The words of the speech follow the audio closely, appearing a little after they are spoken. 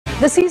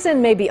The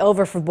season may be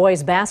over for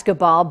boys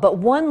basketball, but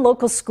one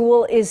local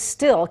school is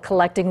still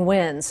collecting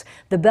wins.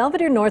 The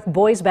Belvidere North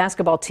boys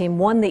basketball team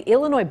won the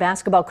Illinois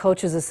Basketball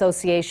Coaches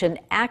Association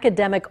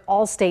Academic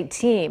All-State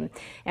Team.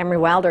 Emery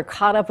Wilder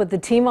caught up with the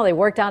team while they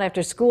worked out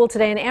after school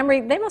today, and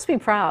Emery, they must be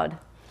proud.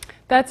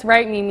 That's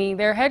right, Mimi.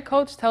 Their head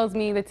coach tells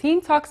me the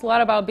team talks a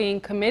lot about being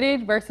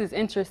committed versus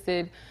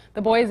interested.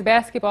 The boys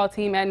basketball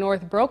team at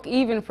North broke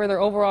even for their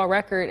overall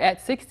record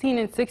at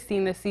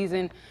 16-16 this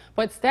season,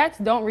 but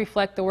stats don't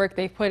reflect the work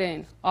they've put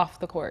in off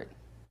the court.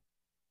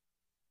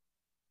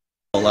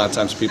 A lot of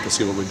times people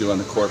see what we do on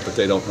the court, but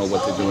they don't know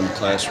what they do in the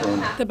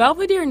classroom. The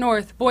Belvidere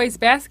North boys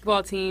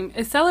basketball team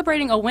is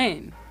celebrating a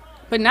win,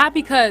 but not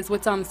because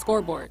what's on the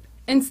scoreboard.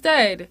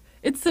 Instead,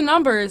 it's the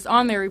numbers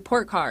on their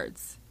report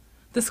cards.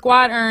 The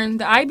squad earned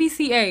the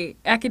IBCA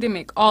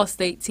Academic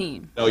All-State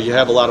Team. You know, you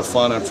have a lot of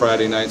fun on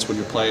Friday nights when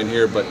you're playing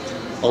here, but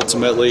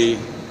ultimately,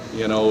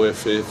 you know,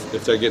 if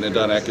they're getting it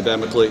done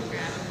academically,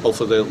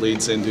 hopefully that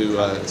leads into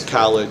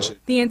college.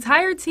 The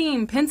entire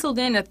team penciled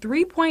in a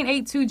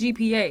 3.82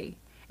 GPA,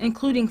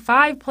 including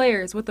 5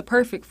 players with a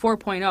perfect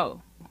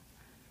 4.0.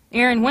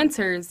 Aaron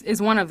Winters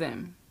is one of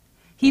them.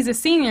 He's a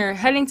senior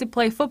heading to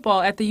play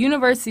football at the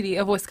University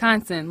of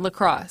Wisconsin, La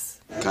Crosse.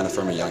 Kind of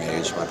from a young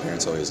age, my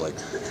parents always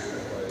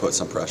put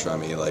some pressure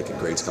on me,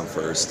 grades come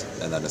first,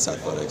 and then it's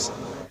athletics.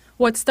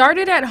 What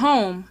started at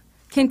home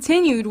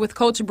continued with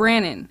Coach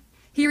Brannon.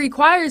 He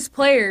requires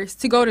players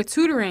to go to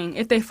tutoring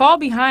if they fall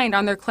behind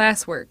on their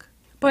classwork,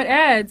 but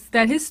adds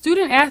that his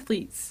student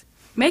athletes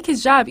make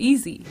his job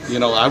easy. You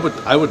know,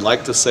 I would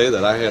like to say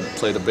that I had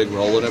played a big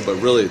role in it, but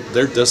really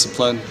they're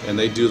disciplined and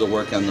they do the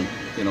work on them,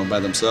 you know, by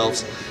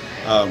themselves.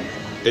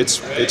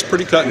 It's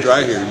pretty cut and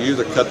dry here. You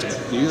either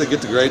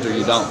get the grades or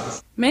you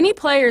don't. Many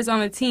players on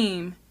the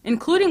team,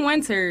 including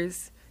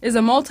Winters, is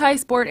a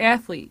multi-sport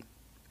athlete.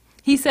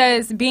 He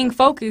says being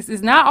focused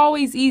is not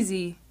always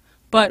easy,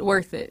 but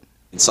worth it.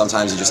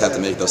 Sometimes you just have to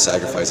make those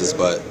sacrifices,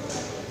 but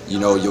you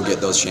know you'll get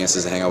those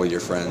chances to hang out with your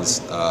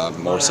friends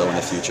more so in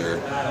the future.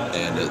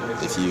 And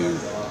if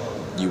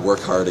you work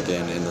hard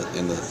again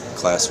in the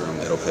classroom,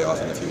 it'll pay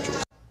off in the future.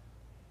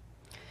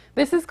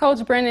 This is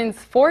Coach Brennan's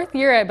 4th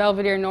year at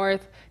Belvidere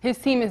North. His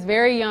team is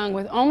very young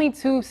with only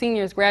 2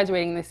 seniors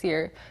graduating this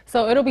year,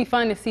 so it'll be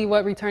fun to see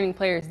what returning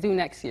players do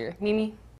next year. Mimi?